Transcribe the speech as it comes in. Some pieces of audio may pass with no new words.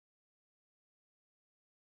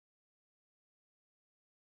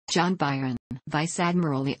John Byron.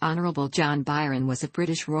 Vice-Admiral The Honourable John Byron was a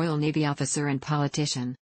British Royal Navy officer and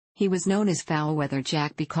politician. He was known as Foul-Weather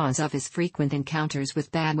Jack because of his frequent encounters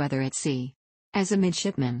with bad weather at sea. As a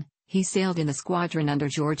midshipman, he sailed in the squadron under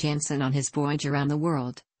George Anson on his voyage around the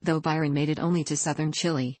world, though Byron made it only to southern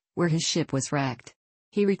Chile, where his ship was wrecked.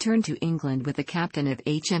 He returned to England with the captain of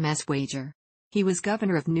HMS Voyager. He was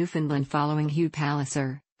governor of Newfoundland following Hugh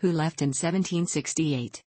Palliser, who left in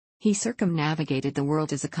 1768. He circumnavigated the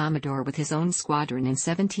world as a commodore with his own squadron in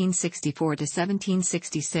 1764 to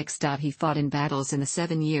 1766. He fought in battles in the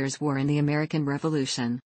 7 Years' War and the American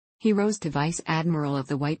Revolution. He rose to Vice-Admiral of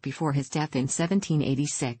the White before his death in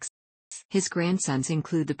 1786. His grandsons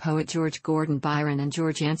include the poet George Gordon Byron and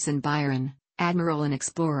George Anson Byron, admiral and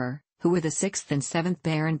explorer, who were the 6th and 7th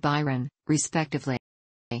Baron Byron, respectively.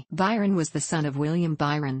 Byron was the son of William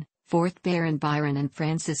Byron, 4th Baron Byron, and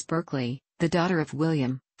Frances Berkeley, the daughter of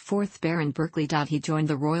William, 4th Baron Berkeley. He joined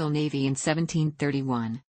the Royal Navy in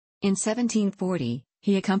 1731. In 1740,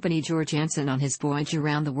 he accompanied George Anson on his voyage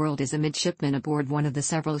around the world as a midshipman aboard one of the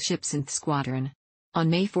several ships in the squadron. On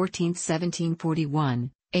May 14, 1741,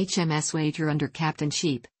 HMS Voyager under Captain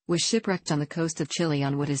Sheep was shipwrecked on the coast of Chile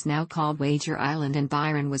on what is now called Voyager Island, and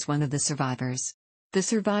Byron was one of the survivors. The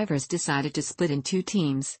survivors decided to split in 2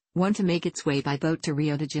 teams, one to make its way by boat to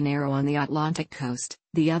Rio de Janeiro on the Atlantic coast,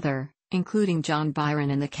 the other, including John Byron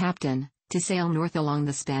and the captain, to sail north along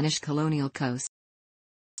the Spanish colonial coast.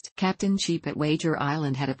 Captain Sheep at Voyager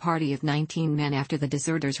Island had a party of 19 men after the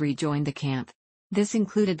deserters rejoined the camp. This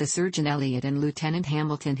included the surgeon Elliot and Lieutenant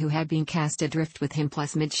Hamilton, who had been cast adrift with him,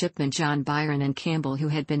 plus midshipmen John Byron and Campbell, who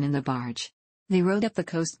had been in the barge. They rowed up the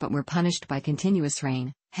coast but were punished by continuous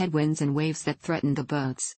rain, headwinds and waves that threatened the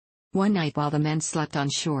boats. One night while the men slept on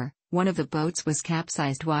shore, one of the boats was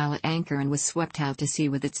capsized while at anchor and was swept out to sea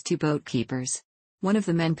with its 2 boat keepers. One of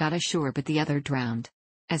the men got ashore but the other drowned.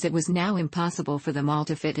 As it was now impossible for them all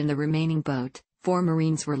to fit in the remaining boat, 4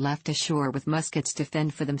 Marines were left ashore with muskets to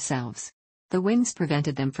fend for themselves. The winds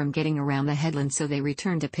prevented them from getting around the headland, so they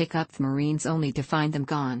returned to pick up the Marines only to find them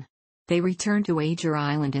gone. They returned to Voyager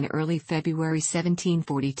Island in early February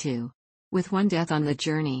 1742. With 1 death on the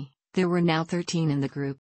journey, there were now 13 in the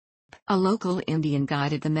group. A local Indian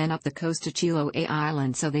guided the men up the coast to Chiloé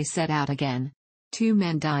Island, so they set out again. 2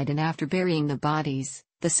 men died, and after burying the bodies,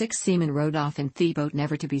 the 6 seamen rowed off in the boat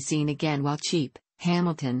never to be seen again, while Sheep,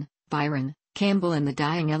 Hamilton, Byron, Campbell and the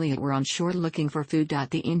dying Elliot were on shore looking for food.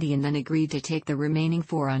 The Indian then agreed to take the remaining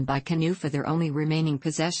 4 on by canoe for their only remaining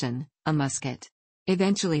possession, a musket.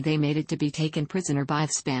 Eventually they made it to be taken prisoner by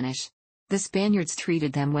the Spanish. The Spaniards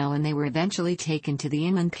treated them well, and they were eventually taken to the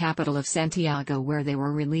inland capital of Santiago, where they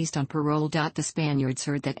were released on parole. The Spaniards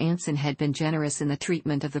heard that Anson had been generous in the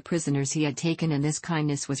treatment of the prisoners he had taken, and this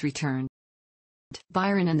kindness was returned.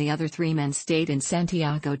 Byron and the other 3 men stayed in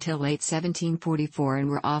Santiago till late 1744 and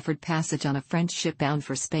were offered passage on a French ship bound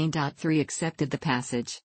for Spain. 3 accepted the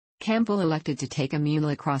passage. Campbell elected to take a mule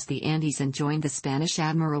across the Andes and joined the Spanish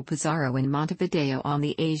Admiral Pizarro in Montevideo on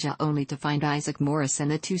the Asia, only to find Isaac Morris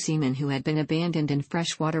and the 2 seamen who had been abandoned in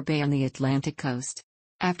Freshwater Bay on the Atlantic coast.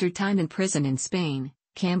 After time in prison in Spain,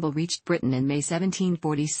 Campbell reached Britain in May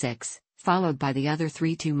 1746, followed by the other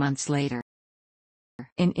 3 2 months later.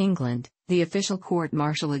 In England, the official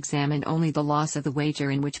court-martial examined only the loss of the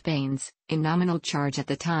Voyager, in which Baines, in nominal charge at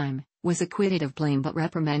the time, was acquitted of blame but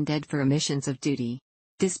reprimanded for omissions of duty.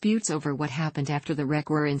 Disputes over what happened after the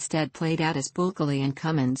wreck were instead played out as Bulkeley and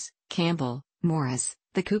Cummins, Campbell, Morris,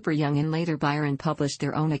 the Cooper Young and later Byron published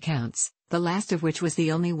their own accounts, the last of which was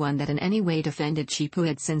the only one that in any way defended Sheep, who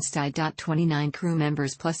had since died. 29 crew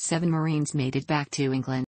members plus 7 Marines made it back to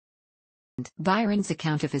England. Byron's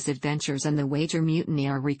account of his adventures and the Voyager mutiny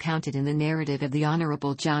are recounted in the narrative of the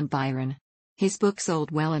Honourable John Byron. His book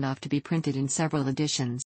sold well enough to be printed in several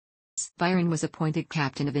editions. Byron was appointed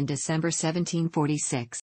captain of in December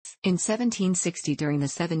 1746. In 1760, during the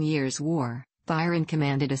 7 Years' War, Byron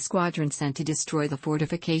commanded a squadron sent to destroy the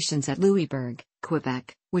fortifications at Louisbourg,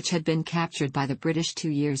 Quebec, which had been captured by the British 2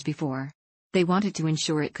 years before. They wanted to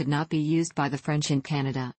ensure it could not be used by the French in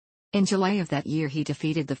Canada. In July of that year he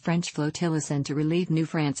defeated the French flotilla sent to relieve New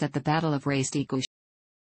France at the Battle of Rastigouche.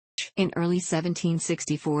 In early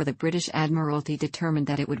 1764 the British Admiralty determined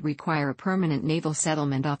that it would require a permanent naval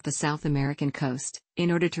settlement off the South American coast, in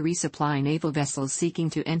order to resupply naval vessels seeking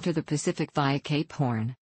to enter the Pacific via Cape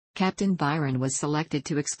Horn. Captain Byron was selected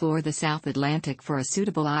to explore the South Atlantic for a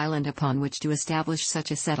suitable island upon which to establish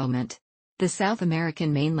such a settlement. The South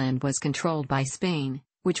American mainland was controlled by Spain,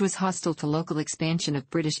 which was hostile to local expansion of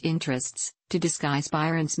British interests. To disguise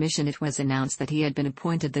Byron's mission, it was announced that he had been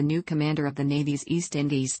appointed the new commander of the Navy's East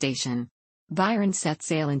Indies station. Byron set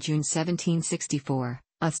sail in June 1764,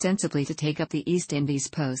 ostensibly to take up the East Indies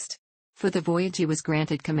post. For the voyage he was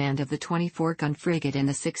granted command of the 24-gun frigate and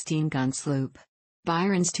the 16-gun sloop.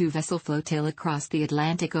 Byron's two-vessel flotilla crossed the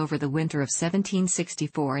Atlantic over the winter of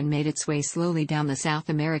 1764 and made its way slowly down the South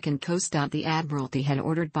American coast. The Admiralty had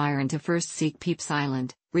ordered Byron to first seek Pepys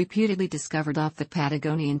Island, reputedly discovered off the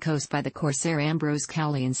Patagonian coast by the corsair Ambrose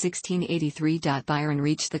Cowley in 1683. Byron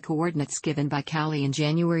reached the coordinates given by Cowley in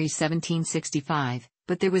January 1765,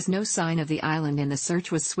 but there was no sign of the island and the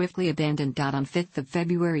search was swiftly abandoned. On 5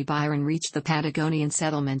 February Byron reached the Patagonian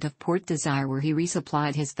settlement of Port Desire where he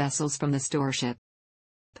resupplied his vessels from the storeship.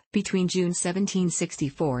 Between June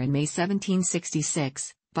 1764 and May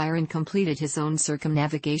 1766, Byron completed his own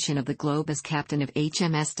circumnavigation of the globe as captain of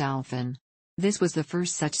HMS Dolphin. This was the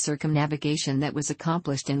first such circumnavigation that was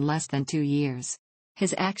accomplished in less than 2 years.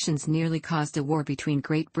 His actions nearly caused a war between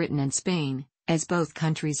Great Britain and Spain, as both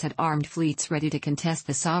countries had armed fleets ready to contest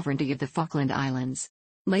the sovereignty of the Falkland Islands.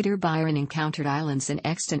 Later Byron encountered islands and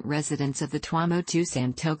extant residents of the Tuamotus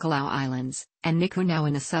and Tokelau Islands, and Niconau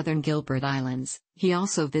in the southern Gilbert Islands. He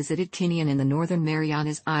also visited Tinian in the northern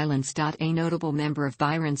Marianas Islands. A notable member of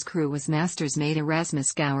Byron's crew was Master's mate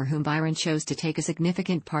Erasmus Gower, whom Byron chose to take a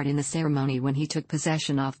significant part in the ceremony when he took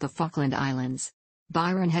possession of the Falkland Islands.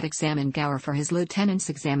 Byron had examined Gower for his lieutenant's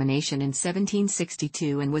examination in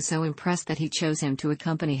 1762 and was so impressed that he chose him to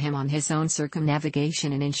accompany him on his own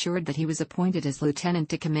circumnavigation and ensured that he was appointed as lieutenant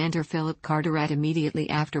to Commander Philip Carteret immediately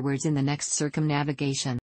afterwards in the next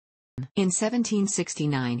circumnavigation. In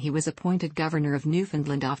 1769 he was appointed governor of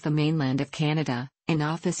Newfoundland off the mainland of Canada, an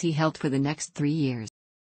office he held for the next 3 years.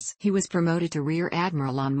 He was promoted to rear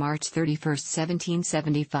admiral on March 31,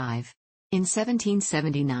 1775. In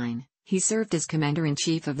 1779, he served as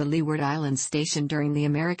Commander-in-Chief of the Leeward Islands Station during the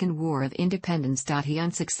American War of Independence. He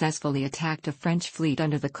unsuccessfully attacked a French fleet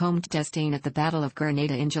under the Comte d'Estaing at the Battle of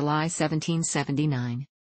Grenada in July 1779.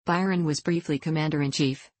 Byron was briefly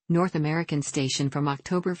Commander-in-Chief, North American Station from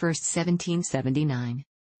October 1, 1779.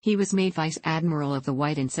 He was made Vice-Admiral of the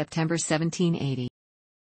White in September 1780.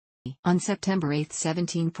 On September 8,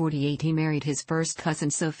 1748 he married his first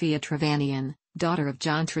cousin Sophia Trevanion, daughter of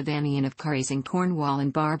John Trevanion of Carys in Cornwall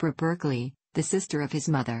and Barbara Berkeley, the sister of his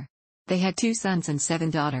mother. They had 2 sons and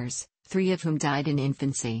 7 daughters, 3 of whom died in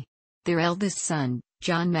infancy. Their eldest son,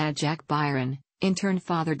 John Mad Jack Byron, in turn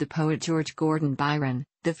fathered the poet George Gordon Byron,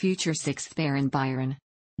 the future 6th Baron Byron.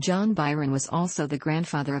 John Byron was also the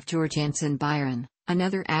grandfather of George Anson Byron,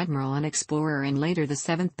 another admiral and explorer and later the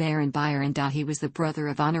 7th Baron Byron. He was the brother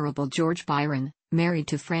of Honourable George Byron, married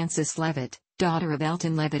to Frances Levitt, daughter of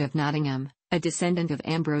Elton Levitt of Nottingham, a descendant of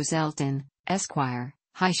Ambrose Elton, Esquire,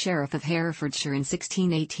 High Sheriff of Herefordshire in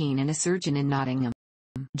 1618 and a surgeon in Nottingham.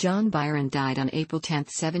 John Byron died on April 10,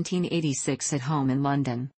 1786 at home in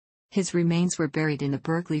London. His remains were buried in the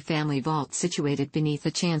Berkeley family vault situated beneath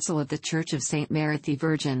the chancel of the Church of St. Mary the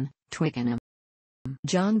Virgin, Twickenham.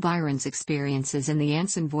 John Byron's experiences in the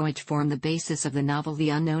Anson voyage form the basis of the novel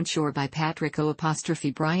The Unknown Shore by Patrick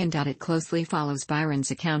O'Brien. It closely follows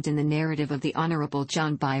Byron's account in the narrative of the Honourable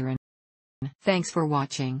John Byron. Thanks for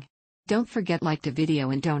watching. Don't forget like the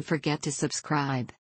video and don't forget to subscribe.